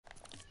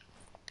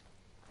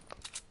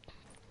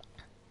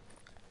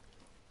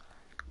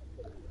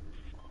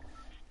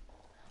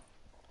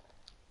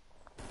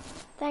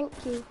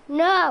Thank you.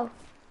 No!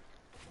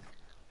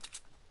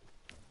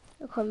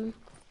 They're coming.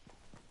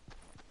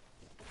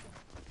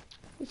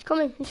 He's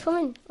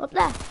coming, up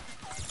there.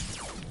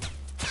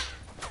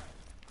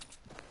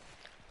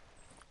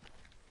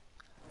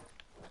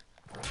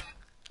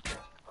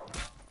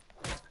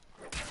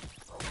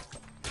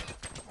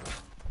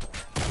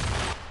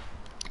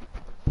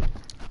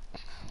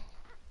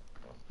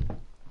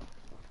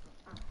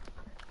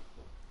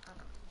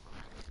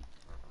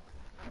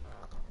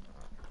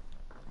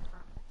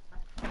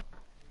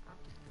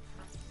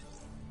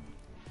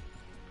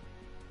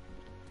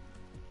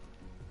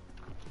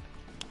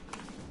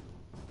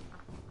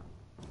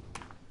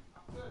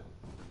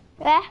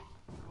 Yeah?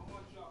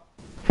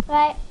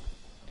 Right.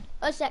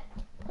 One sec,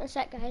 guys,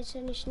 I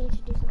just need to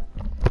do something.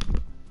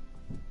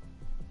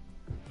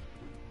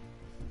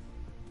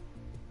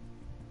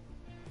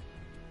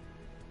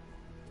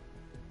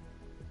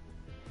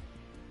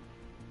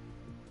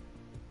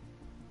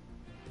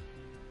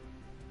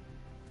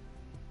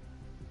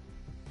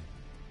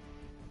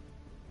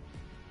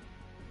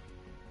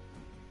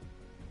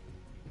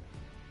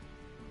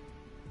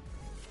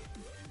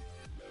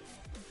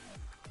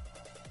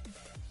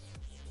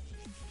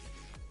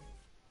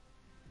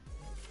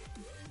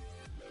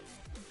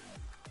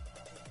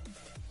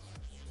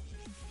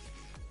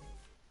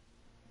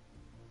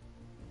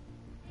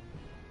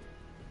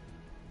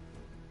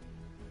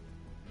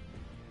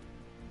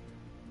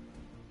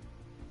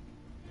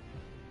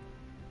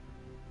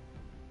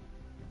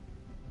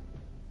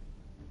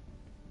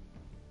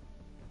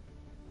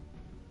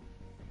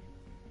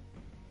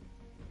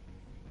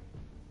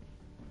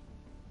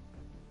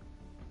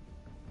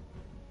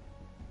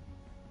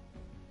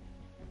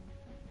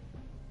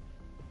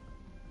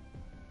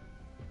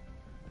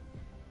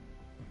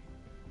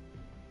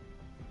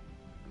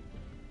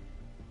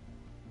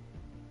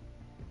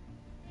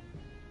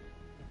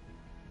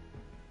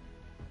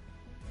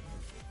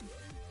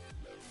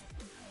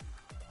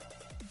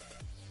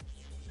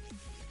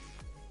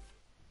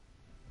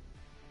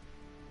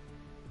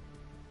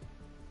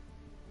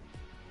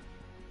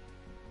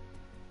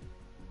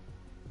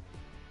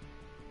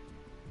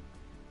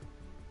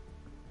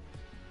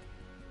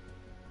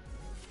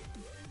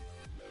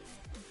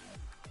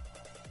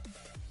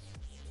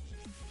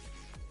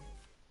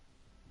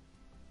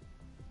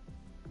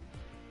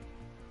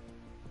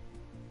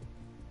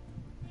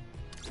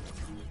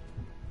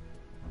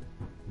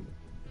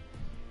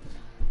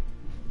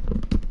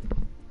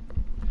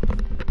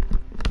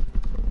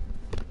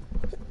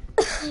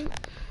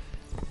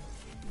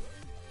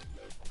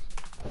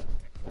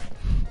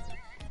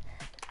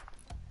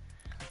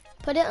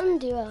 Put it on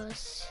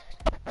duos.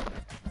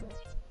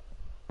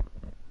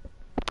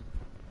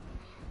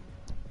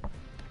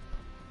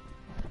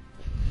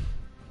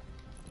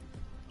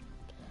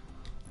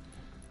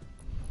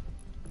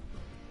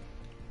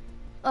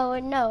 Oh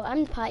no,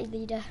 I'm the party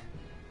leader.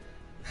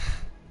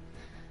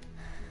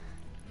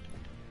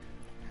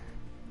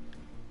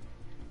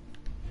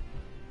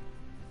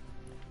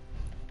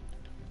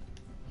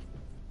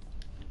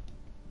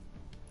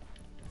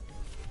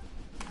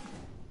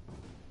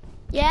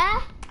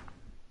 Yeah?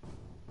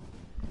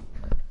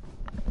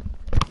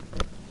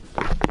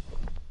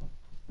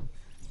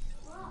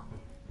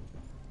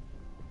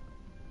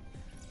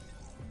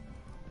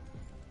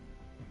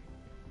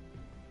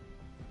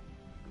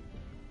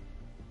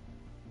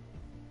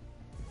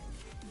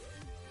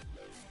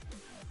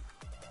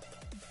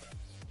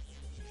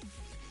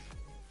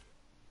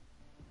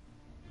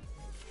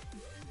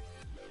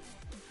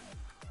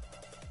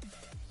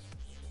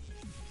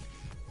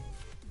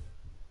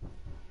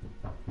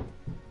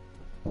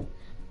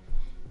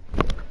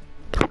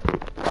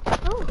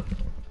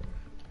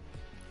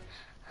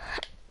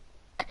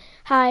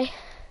 Hi.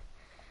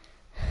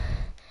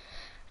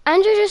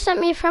 Andrew just sent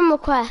me a friend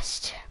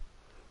request.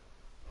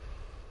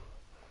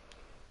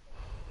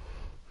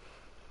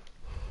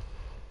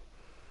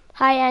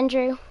 Hi,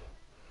 Andrew.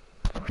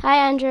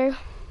 Hi, Andrew.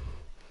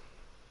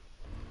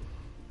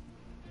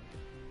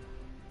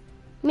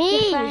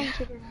 Me?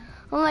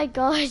 Oh my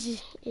god, you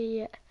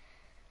idiot.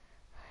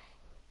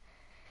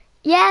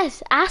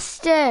 Yes,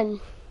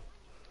 Aston.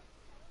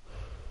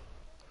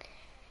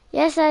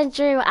 Yes,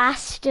 Andrew,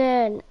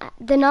 Aston.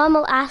 The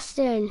normal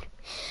Aston.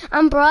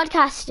 I'm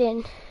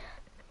broadcasting.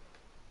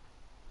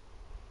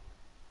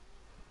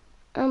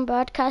 I'm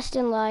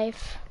broadcasting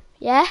live.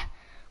 Yeah?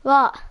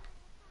 What?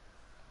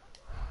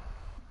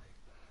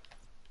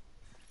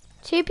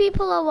 2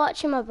 people are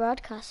watching my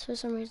broadcast for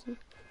some reason.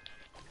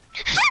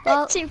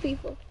 Well, 2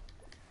 people.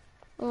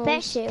 Oh,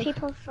 best 2.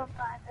 people from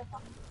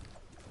live.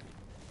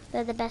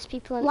 They're the best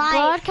people in live.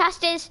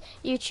 Broadcast is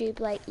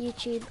YouTube, like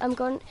YouTube.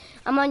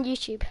 I'm on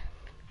YouTube.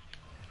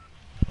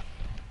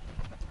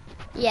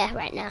 Yeah,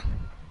 right now.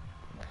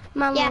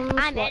 My mum's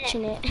I'm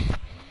watching it.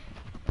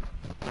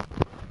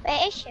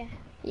 Where is she?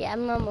 Yeah,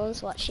 my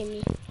mum's watching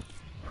me.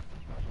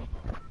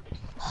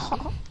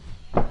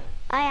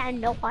 I had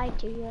no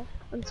idea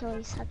until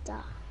he said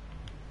that.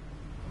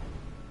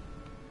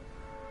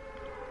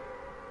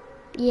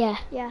 Yeah.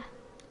 Yeah.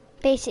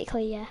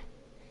 Basically, yeah.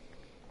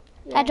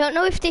 Yeah. I don't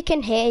know if they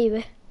can hear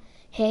you.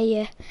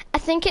 I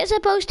think it's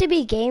supposed to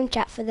be game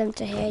chat for them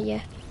to hear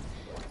you.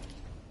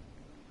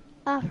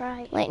 Oh,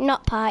 right. Like,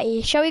 not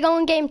party. Shall we go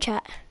on game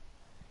chat?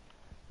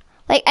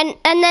 Like, and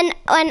then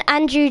when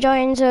Andrew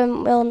joins,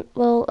 we'll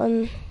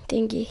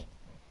thingy.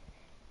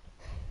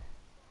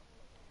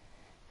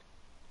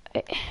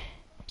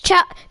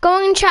 Chat, go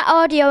on chat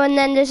audio, and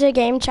then there's a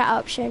game chat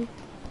option.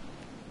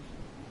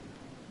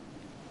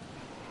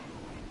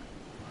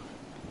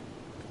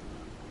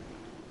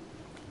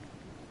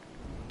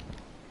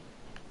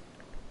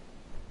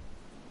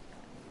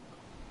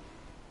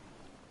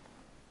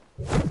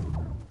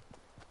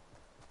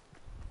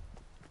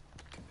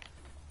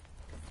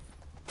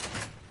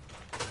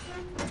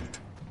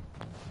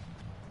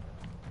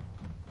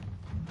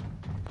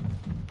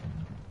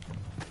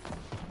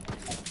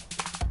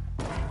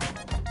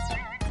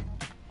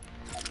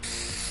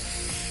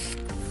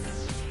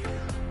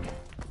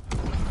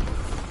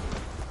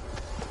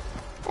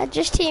 I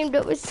just teamed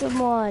up with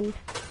someone.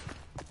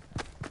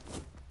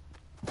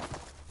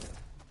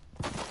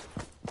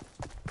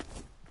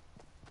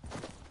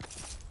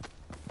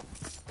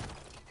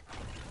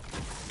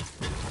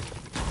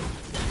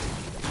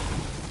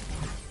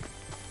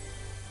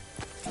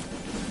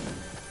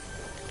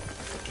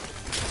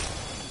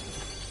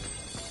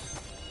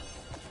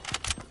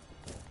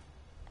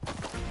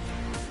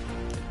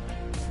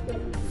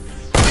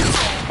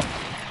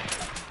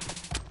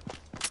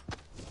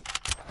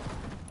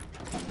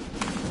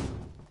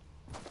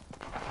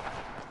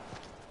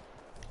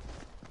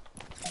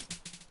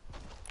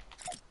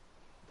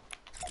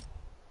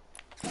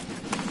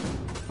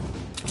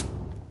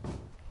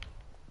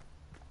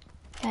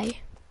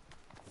 Okay.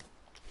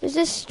 Is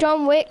this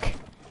John Wick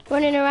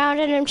running around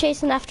and I'm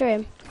chasing after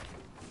him?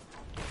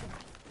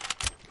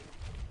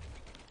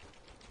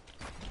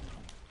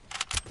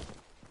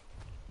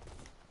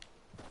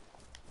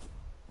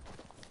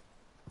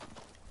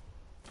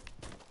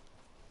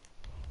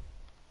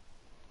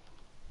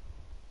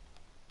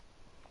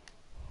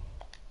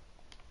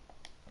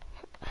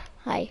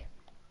 Hi.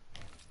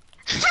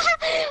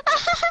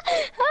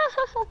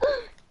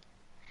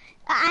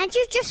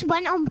 Andrew just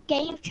went on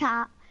game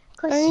chat.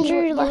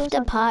 Andrew left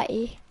the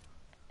party.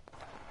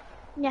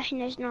 No,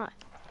 he's not.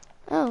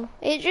 Oh,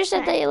 it just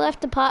said that you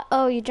left the party.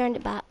 Oh, you joined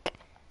it back.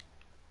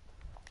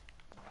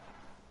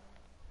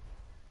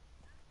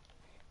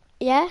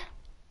 Yeah?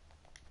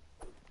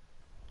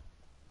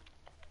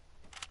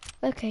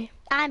 Okay.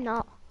 I'm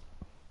not.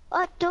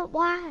 Oh, don't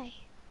why?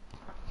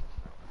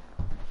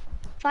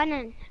 Fine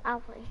then,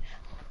 I'll leave.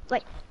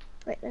 Wait,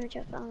 let me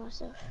check on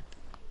myself.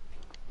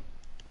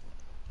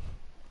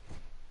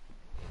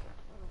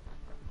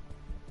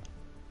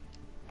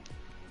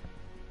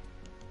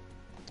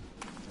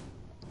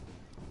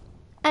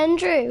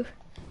 Andrew,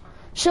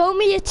 show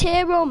me your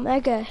tier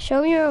Omega.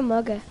 Show me your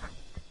Omega.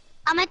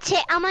 I'm a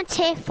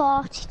tier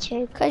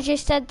 42. Because you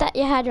said that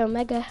you had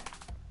Omega.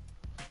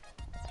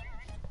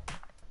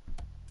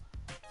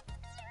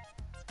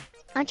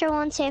 Andrew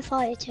on tier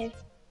 42.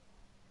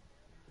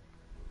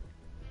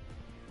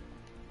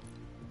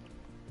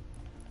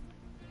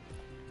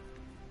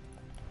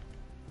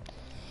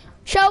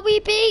 Shall we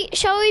be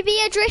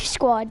a drift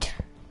squad?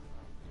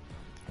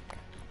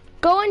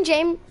 Go on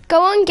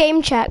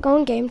game chat.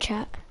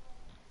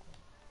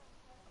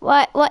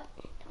 What?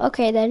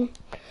 Okay then.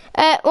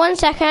 1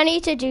 second, I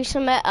need to do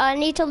something. I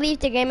need to leave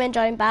the game and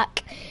join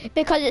back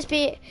because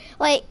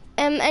I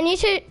need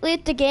to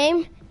leave the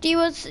game. Do you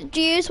want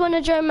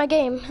to join my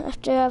game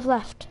after I've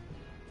left?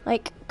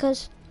 Like,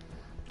 cause.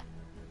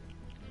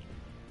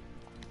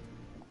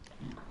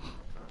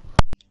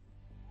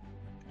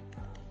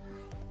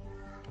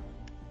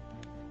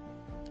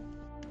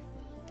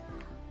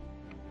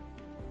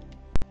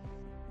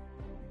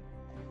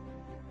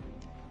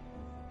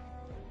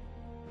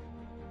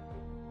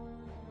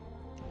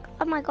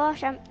 Oh my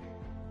gosh,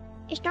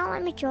 it's not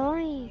letting me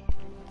join.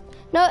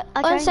 No,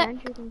 1 sec.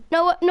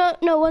 No,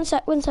 1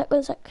 sec.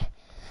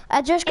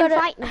 I just gotta.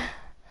 Invite me.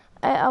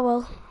 I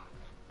will.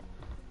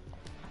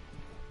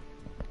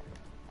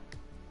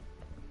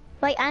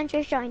 Wait,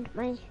 Andrew joined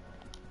me.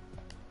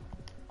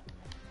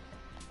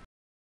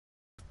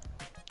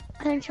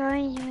 I'm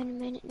joining you in a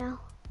minute now.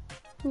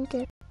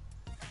 Okay.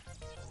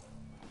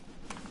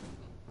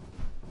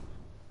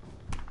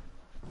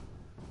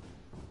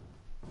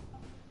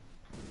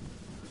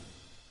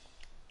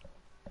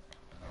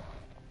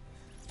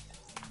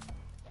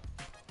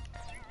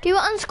 Do you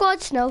want on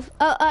Squad Snow?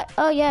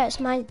 Oh yeah, it's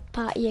my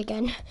party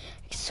again.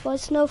 Squad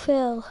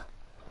Snowfill.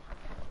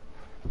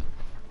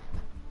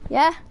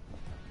 Yeah?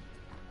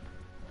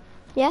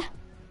 Yeah?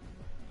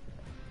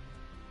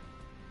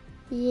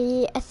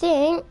 Yeah, I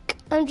think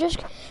I'm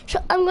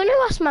gonna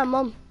ask my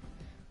mum.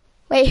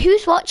 Wait,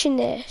 who's watching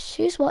this?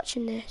 Who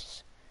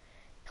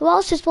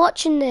else is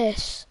watching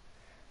this?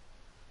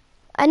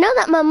 I know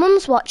that my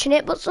mum's watching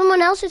it, but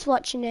someone else is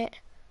watching it.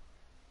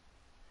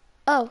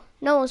 Oh,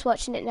 no one's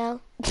watching it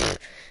now.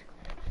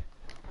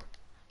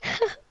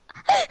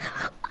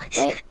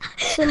 Wait,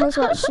 someone's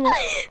watching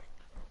it.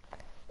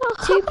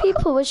 2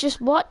 people was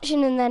just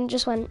watching and then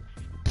just went.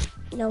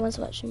 No one's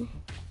watching.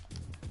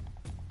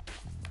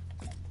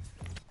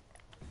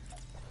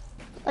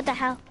 What the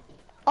hell?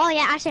 Oh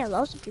yeah, I see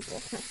loads of people.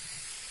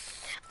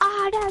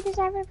 Oh no, there's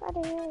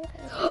everybody.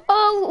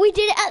 Oh, we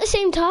did it at the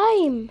same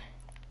time.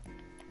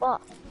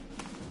 What?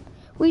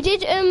 We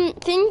did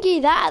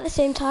thingy that at the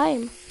same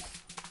time.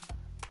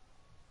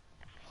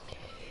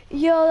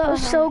 Yo, that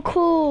was so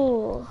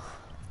cool.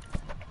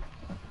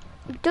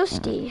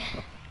 Dusty.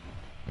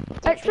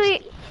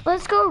 Actually,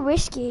 let's go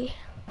risky.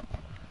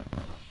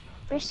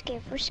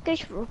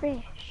 Risky's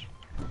rubbish.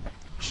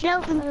 You know,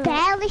 we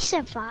barely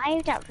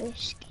survived at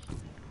risky.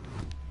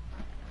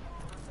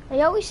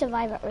 I always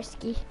survive at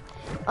risky.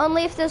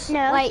 Only if there's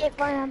like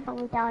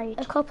we died.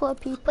 a couple of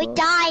people. We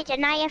died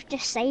and I have to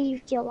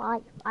save your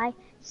life. I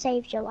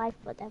saved your life,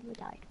 but then we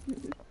died.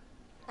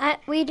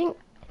 We didn't.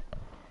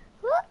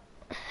 What?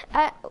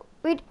 I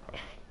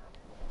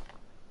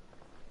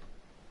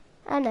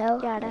know.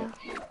 Yeah, I know.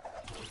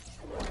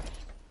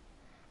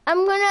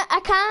 I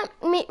can't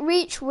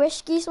reach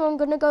risky, so I'm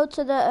gonna go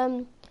to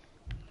the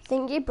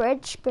thingy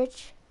bridge.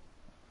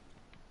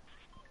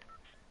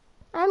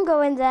 I'm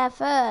going there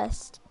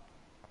first.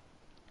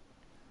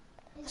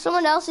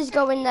 Someone else is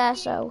going there,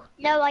 so.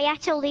 No, I have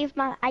to leave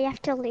my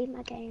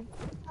game.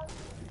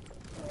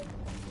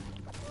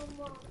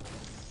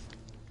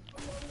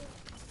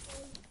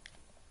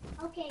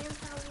 Okay,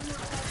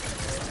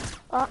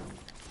 Oh.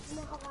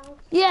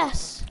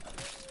 Yes.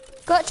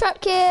 Got a trap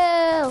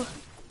kill.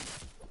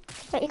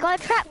 Wait, you got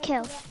a trap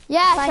kill?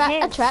 Yeah,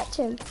 I trapped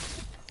him.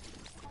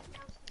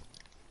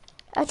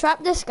 I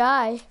trapped this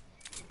guy.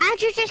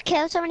 Andrew just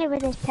killed somebody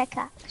with his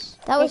pickaxe.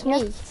 That was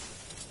me.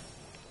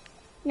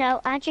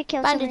 No, Andrew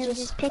killed somebody with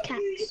his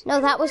pickaxe.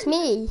 No, that was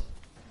me.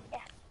 Yeah.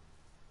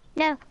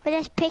 No, with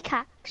his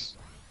pickaxe.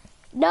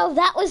 No,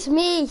 that was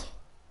me.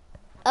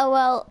 Oh,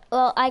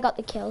 well, I got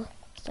the kill,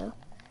 so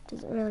it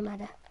doesn't really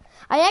matter.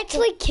 I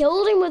actually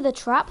killed him with a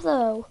trap,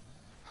 though.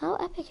 How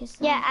epic is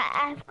that? Yeah,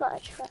 I've got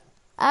a trap.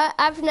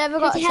 I've never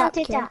got a trap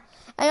kill. That?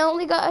 I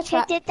only got a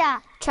trap. Who did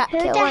that? Trap Who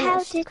kill. the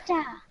hell did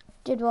that?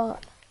 Did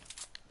what?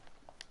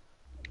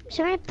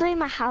 Somebody blew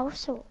my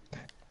house up.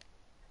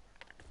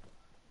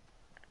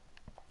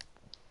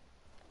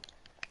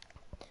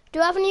 Do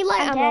you have any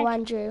light ammo,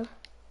 Andrew?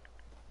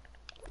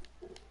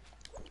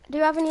 Do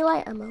you have any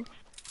light ammo?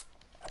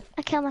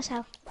 I killed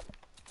myself.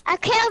 I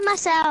killed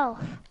myself!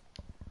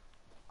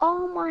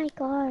 Oh my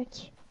god.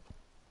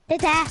 They're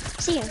there.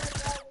 See you.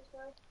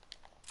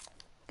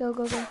 Go.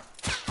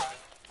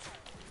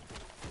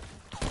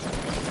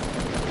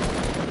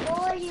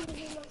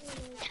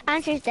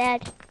 Andrew's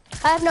dead.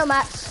 I have no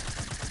mats.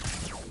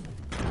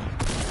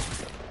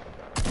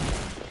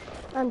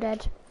 I'm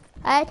dead.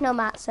 I had no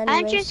mats anyway.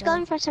 Andrew's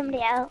going for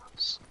somebody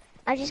else.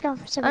 Andrew's going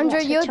for somebody else.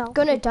 Andrew, you're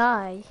gonna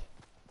die.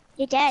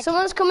 You're dead.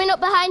 Someone's coming up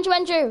behind you,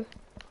 Andrew.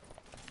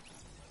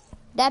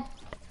 Dead.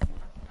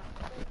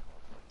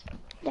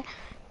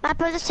 My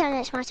brother's turn,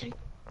 it's my turn.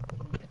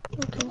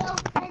 Okay. No,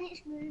 then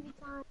it's movie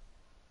time.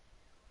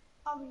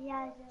 Oh,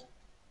 yeah,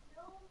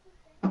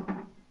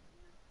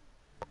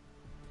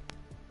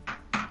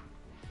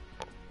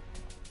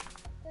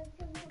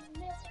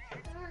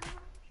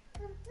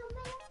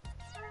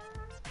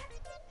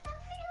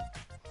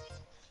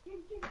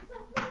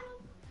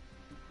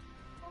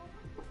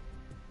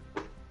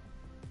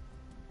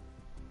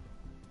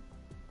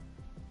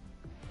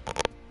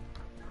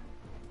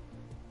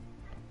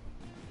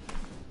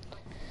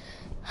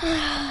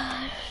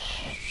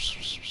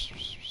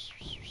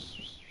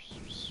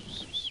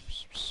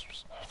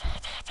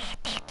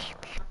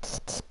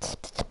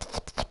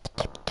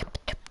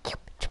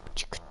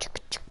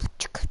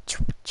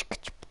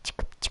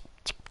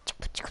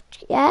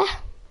 Yeah?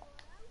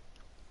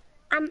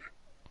 I'm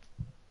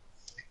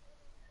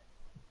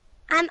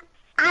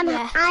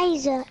Yeah.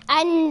 Isaac.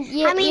 And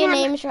your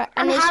name's right.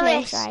 I'm and his Harris.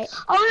 name's right.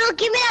 Oh no,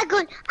 give me that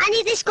gun. I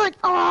need this gun.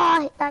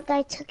 Oh, that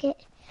guy took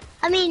it.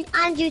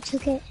 Andrew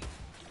took it.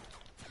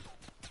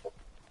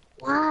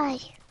 Why?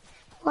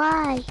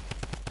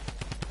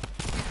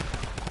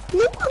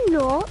 No, I'm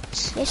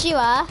not. Yes, you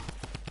are.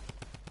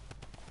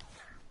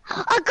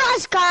 I got a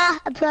scar,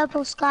 a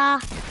purple scar,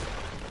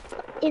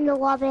 in the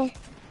lobby.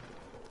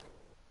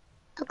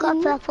 I got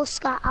a purple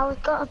scar.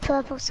 Got a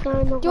purple scar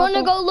in the lobby. Do you want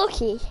to go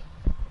lucky?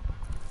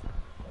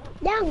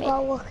 Yeah, I'm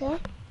going lucky.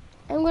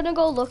 I'm gonna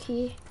go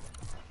lucky.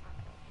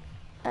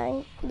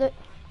 And look,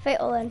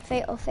 fatal then,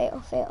 fatal.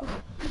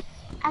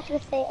 Actually,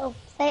 fatal.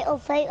 Fatal.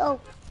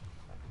 Fatal.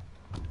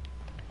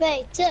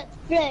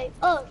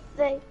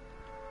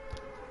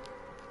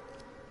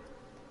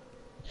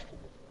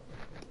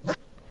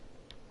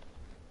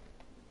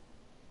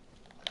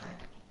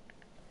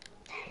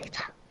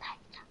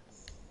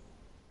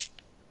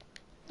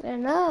 I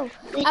know.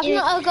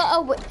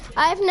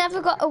 I've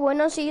never got a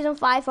win on season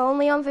 5.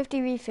 Only on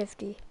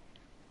 50v50.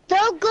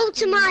 Don't go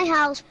to my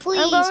house,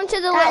 please. I'm going to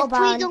the little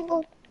barn. Please don't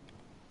go.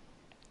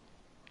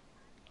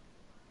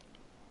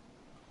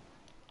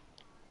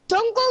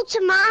 Don't go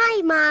to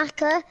my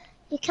marker.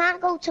 You can't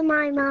go to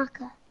my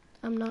marker.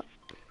 I'm not.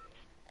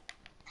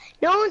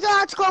 No one's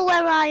allowed to go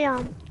where I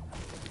am.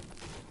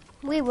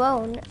 We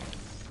won't.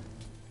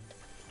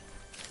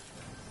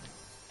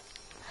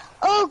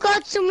 Oh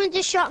God, someone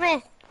just shot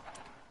me.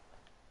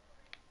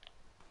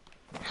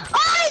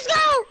 Oh, let's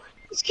go!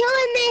 He's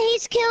killing me,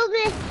 he's killed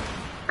me.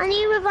 I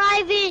need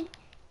reviving.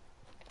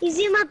 He's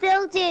in my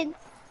building.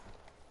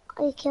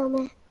 Oh, he killed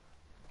me.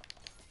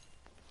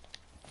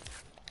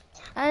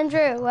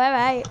 Andrew, where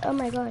are you? Oh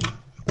my God.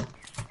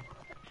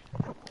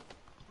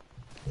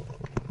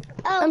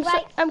 Oh,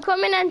 right. I'm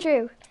coming,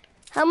 Andrew.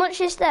 How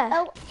much is there?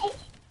 Oh,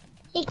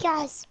 hey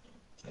guys.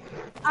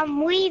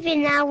 I'm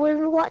leaving now.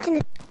 We're watching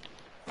the...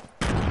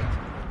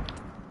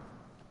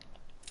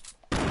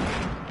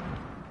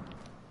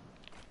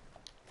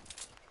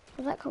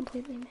 Was that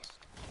completely missed?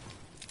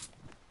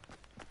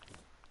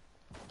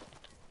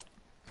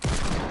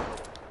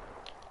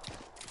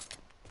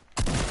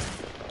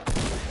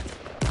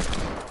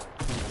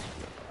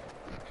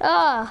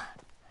 Ah.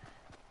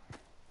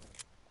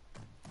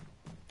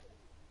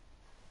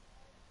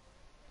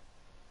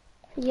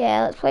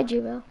 Yeah, let's play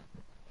Ttgb.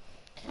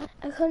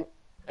 I can't.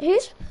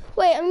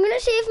 Wait, I'm gonna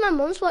see if my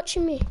mum's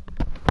watching me.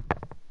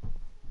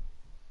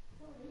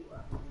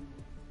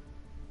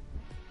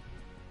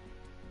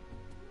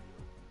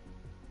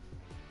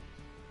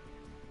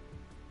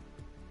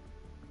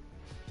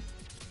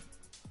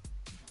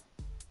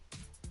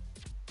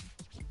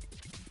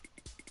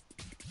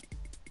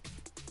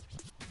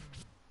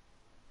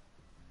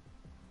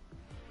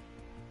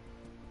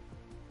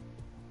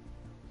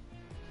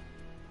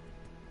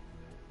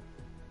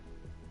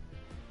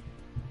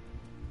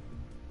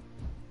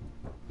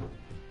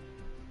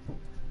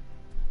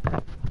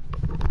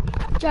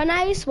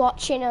 Joanna is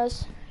watching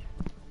us.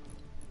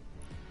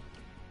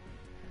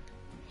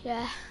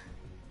 Yeah.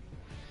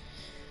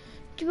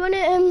 Do you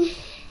wanna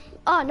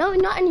oh no,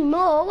 not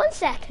anymore. 1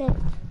 second.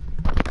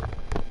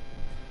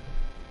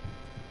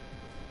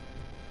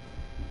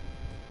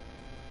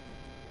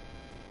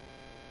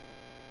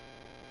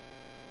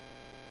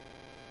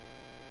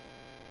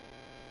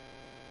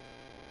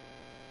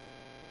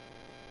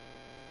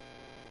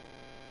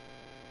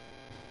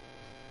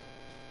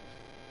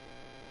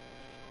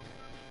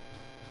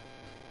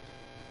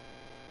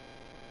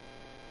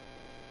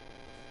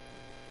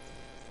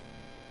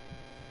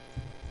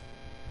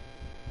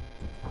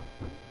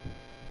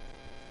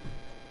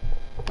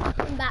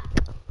 I'm back.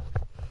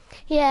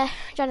 Yeah,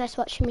 Joanna's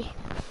watching me.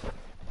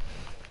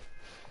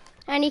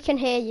 And he can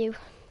hear you.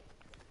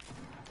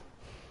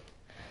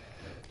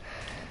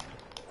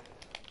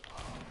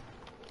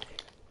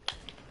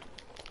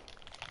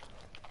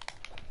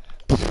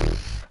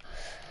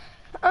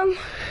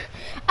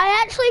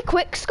 I actually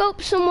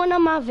quickscoped someone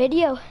on my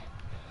video.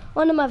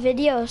 One of my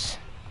videos.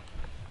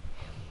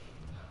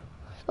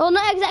 Well,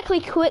 not exactly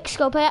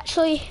quickscope, I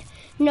actually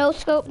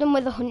no-scoped them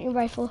with a hunting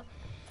rifle.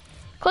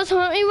 Because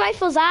hunting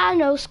rifles are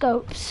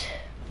no-scopes.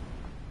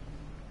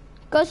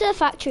 Go to the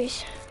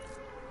factories.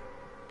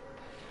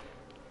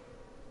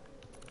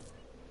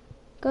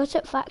 Go to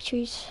the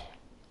factories.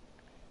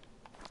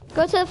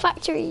 Go to the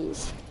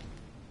factories.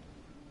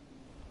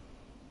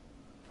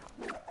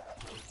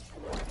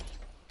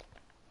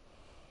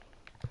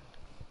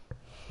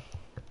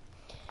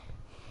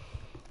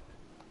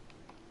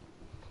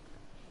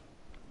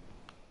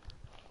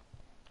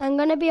 I'm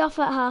gonna be off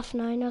at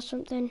 9:30 or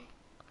something.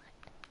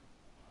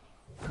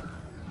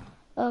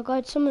 Oh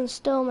God, someone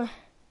stole my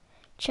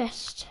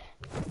chest.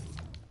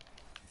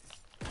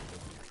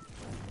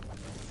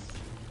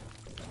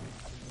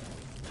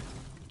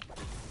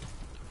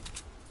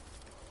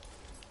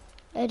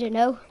 I don't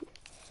know.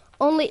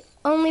 Only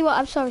what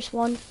I saw is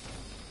one.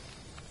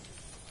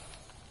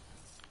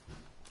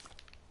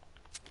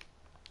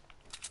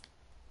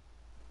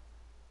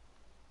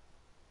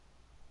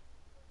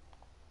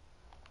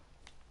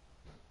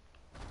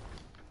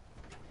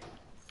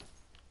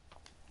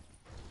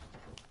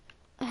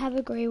 I have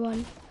a grey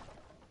one.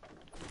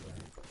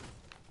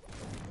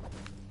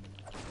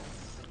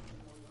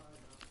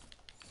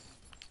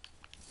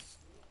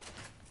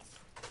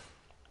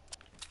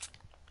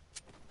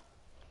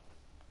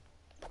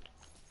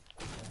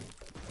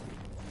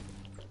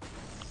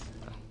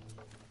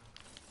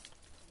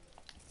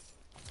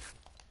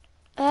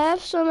 I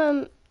have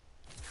some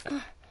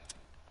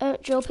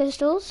drill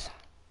pistols.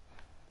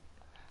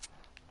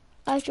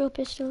 I have drill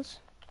pistols.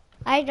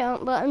 I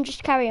don't, but I'm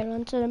just carrying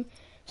on to them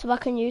so I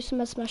can use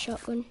them as my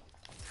shotgun.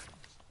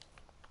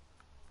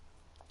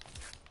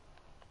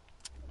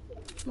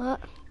 What?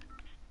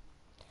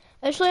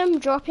 Actually, I'm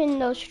dropping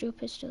those drill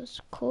pistols.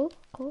 Cool,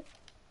 cool.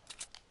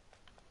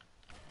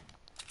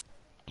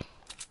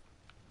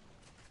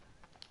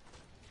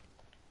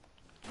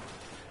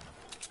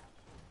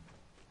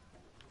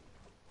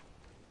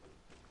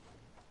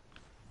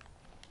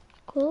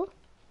 Cool.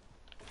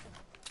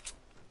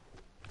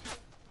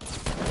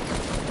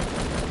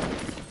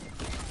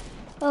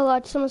 Oh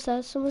God, someone's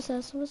there, someone's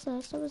there, someone's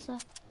there, someone's there.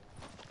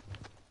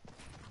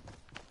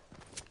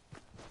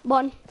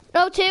 One.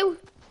 No, two.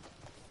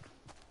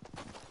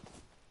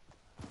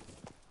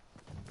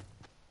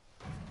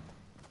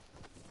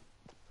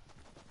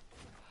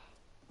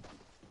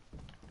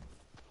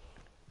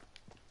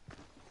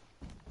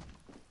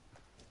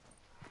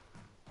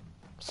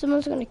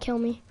 Someone's gonna kill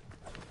me.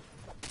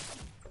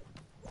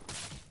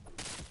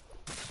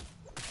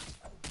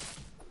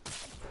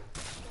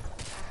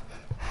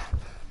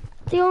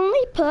 The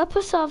only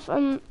purpose of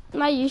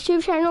my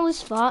YouTube channel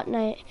is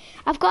Fortnite.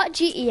 I've got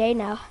GTA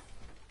now.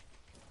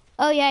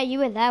 Oh yeah, you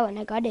were there when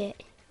I got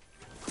it.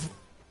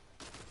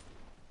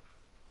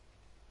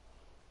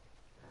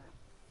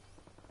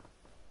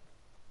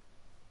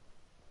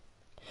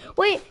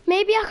 Wait,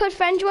 maybe I could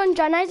friend you on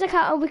John I's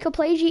account and we could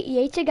play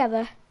GTA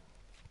together.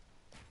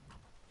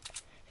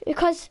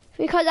 Because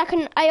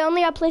I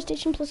only have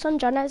PlayStation Plus on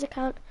John I's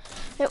account.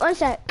 Wait, one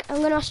sec.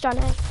 I'm gonna ask John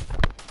I.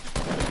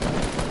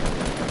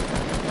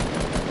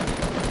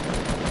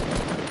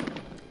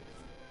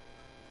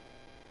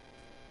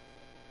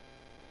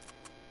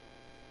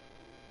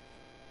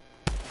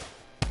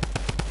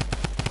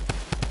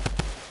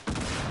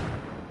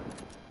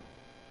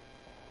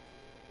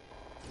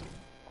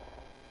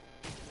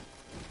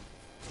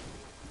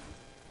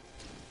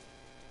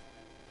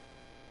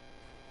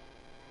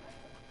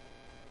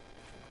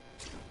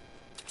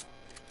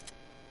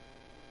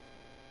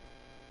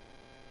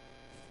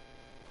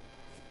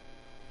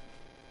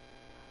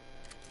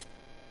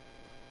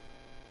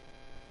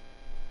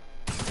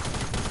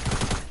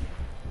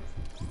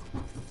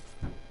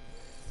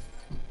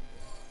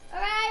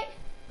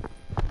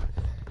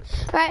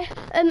 Right,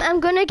 I'm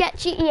gonna get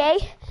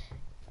GTA,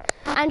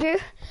 Andrew,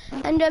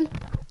 and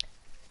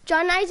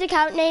John I's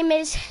account name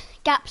is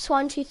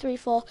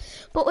Gaps1234,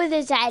 but with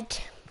a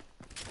Z.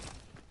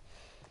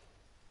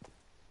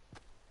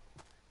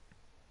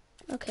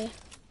 Okay.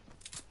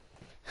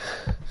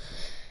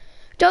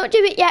 Don't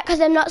do it yet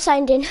because I'm not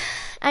signed in.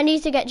 I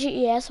need to get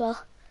GTA as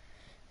well.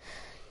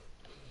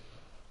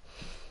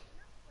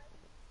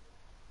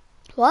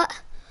 What?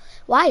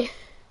 Why?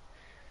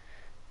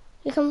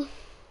 You can.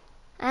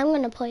 I'm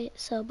gonna play it,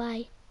 so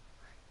bye.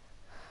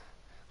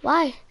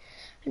 Why?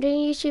 I'm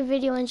doing a YouTube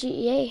video on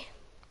GTA.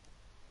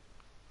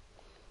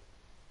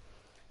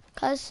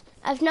 Cause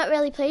I've not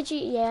really played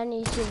GTA on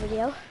a YouTube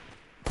video.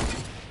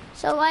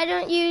 So why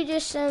don't you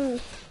just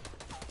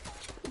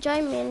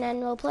join me and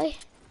then we'll play.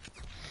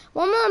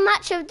 One more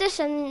match of this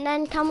and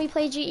then can we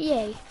play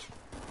GTA?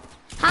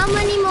 How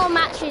many more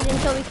matches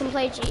until we can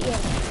play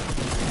GTA?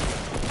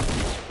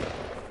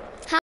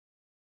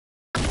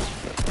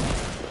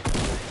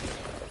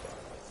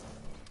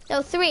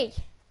 No, 3.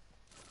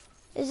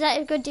 Is that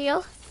a good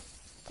deal?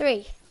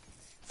 3.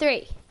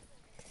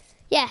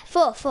 Yeah,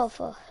 4.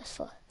 That's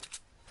 4.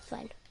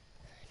 Fine.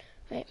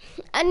 Right.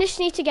 I just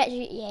need to get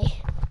GTA.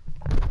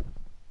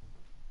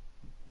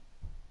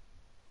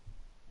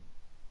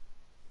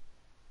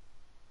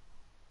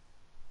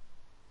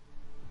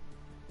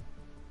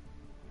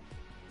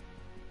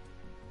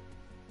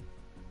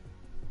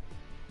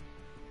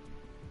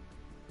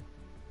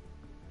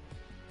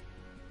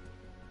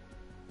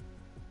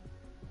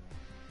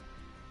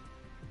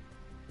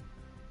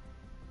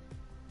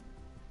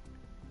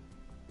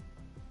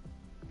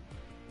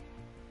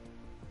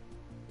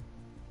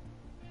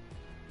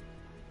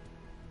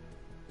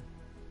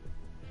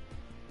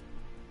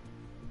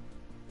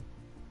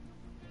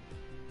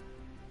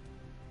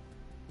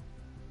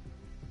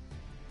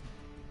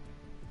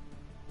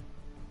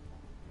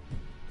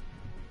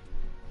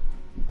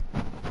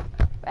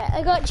 Right,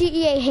 I got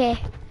GTA here.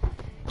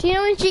 Do you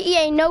know in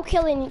GTA, no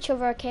killing each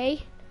other,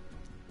 okay?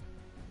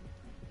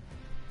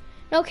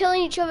 No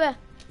killing each other.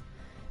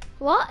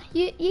 What?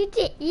 You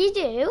do? You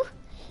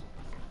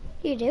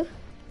do?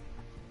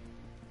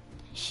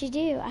 She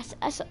do.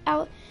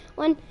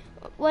 When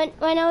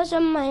I was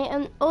on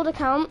my old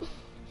account,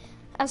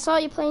 I saw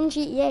you playing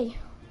GTA.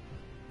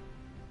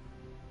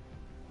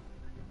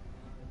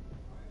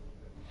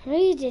 No,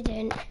 you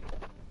didn't.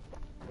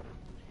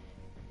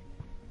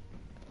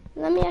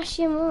 Let me ask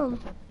your mum.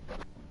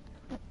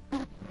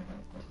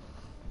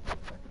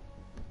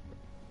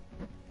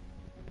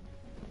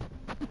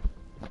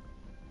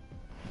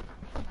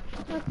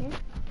 Okay.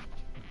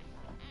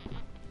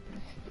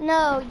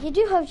 No, you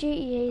do have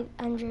GTA,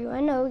 Andrew. I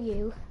know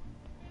you.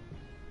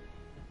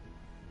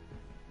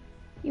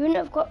 You wouldn't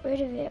have got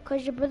rid of it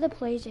because your brother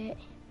plays it.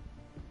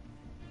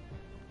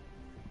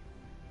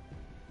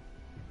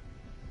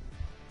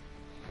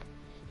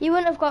 You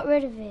wouldn't have got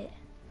rid of it.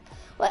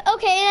 Well,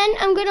 okay, then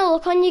I'm going to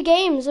look on your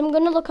games.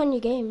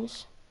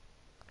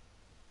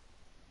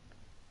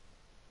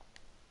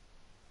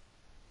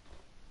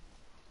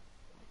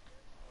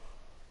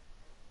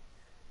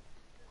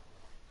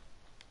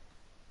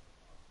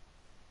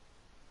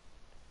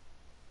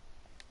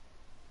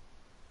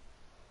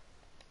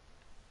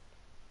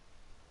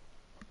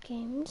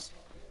 Games.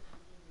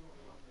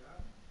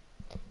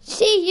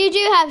 See, you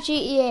do have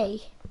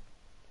GTA.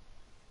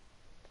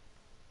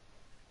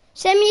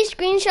 Send me a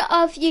screenshot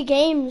of your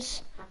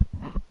games.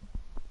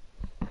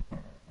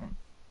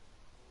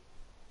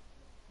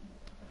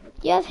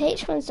 You have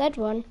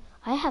H1Z1.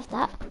 I have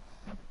that.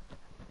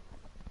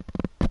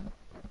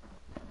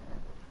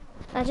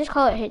 I just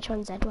call it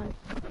H1Z1.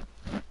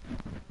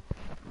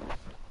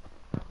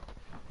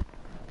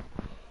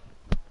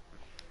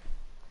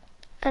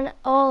 And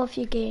all of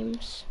your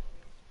games.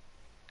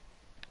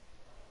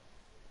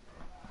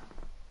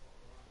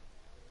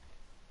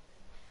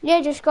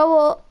 Yeah, just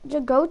go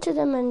to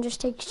them and just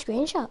take a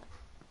screenshot.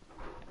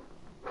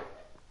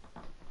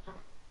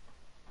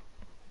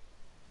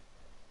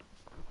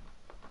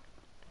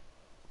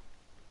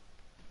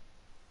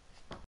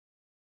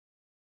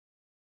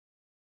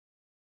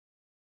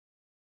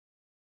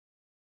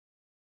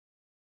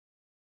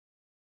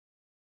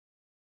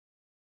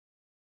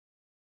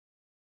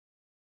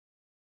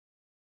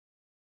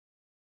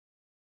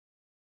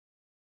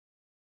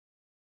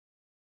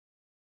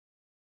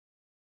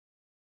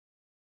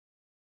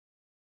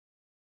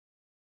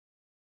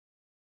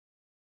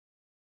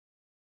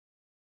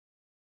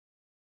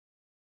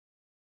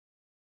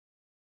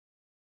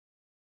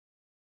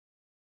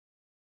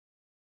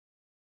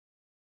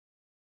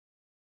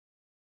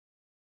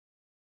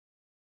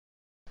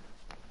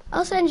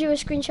 I'll send you a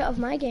screenshot of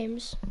my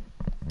games.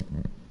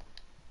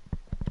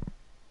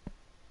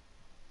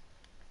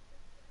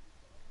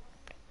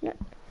 No,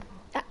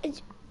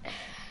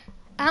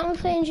 aren't we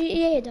playing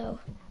GTA though?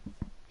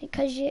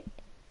 Because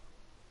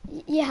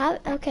you have.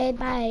 Okay,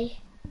 bye.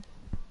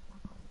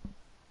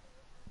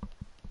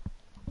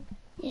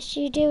 Yes,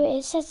 you do.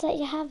 It says that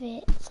you have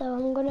it, so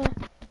I'm gonna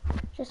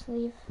just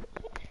leave.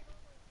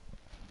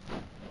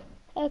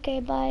 Okay,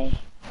 bye.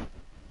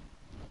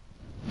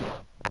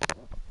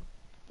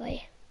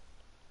 Bye.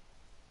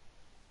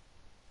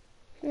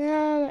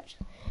 No,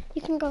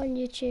 you can go on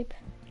YouTube.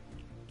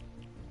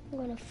 I'm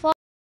gonna fall.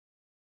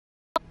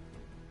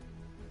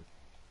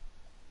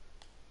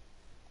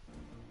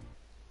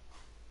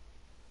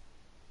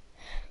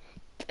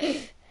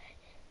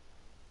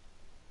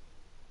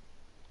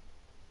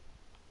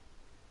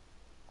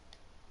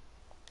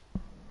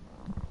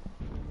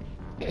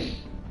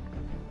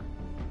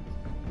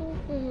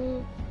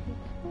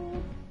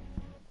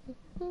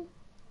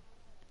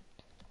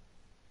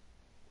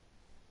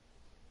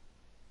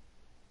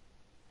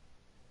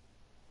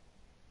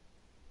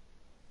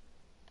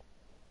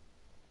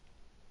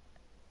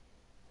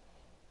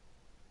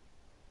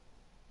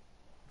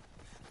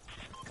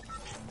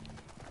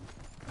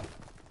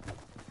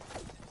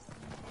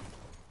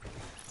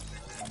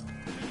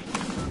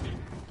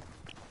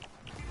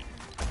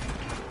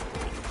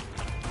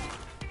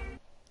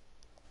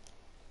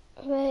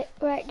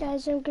 Right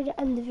guys, I'm gonna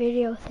end the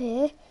video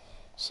here.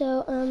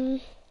 So,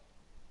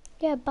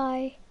 yeah,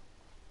 bye.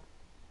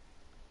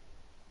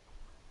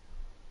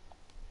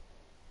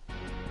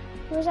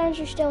 Was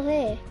Andrew still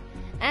here?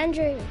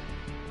 Andrew!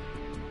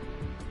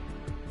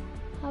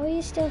 How are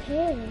you still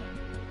here?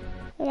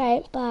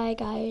 Right, bye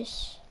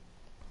guys.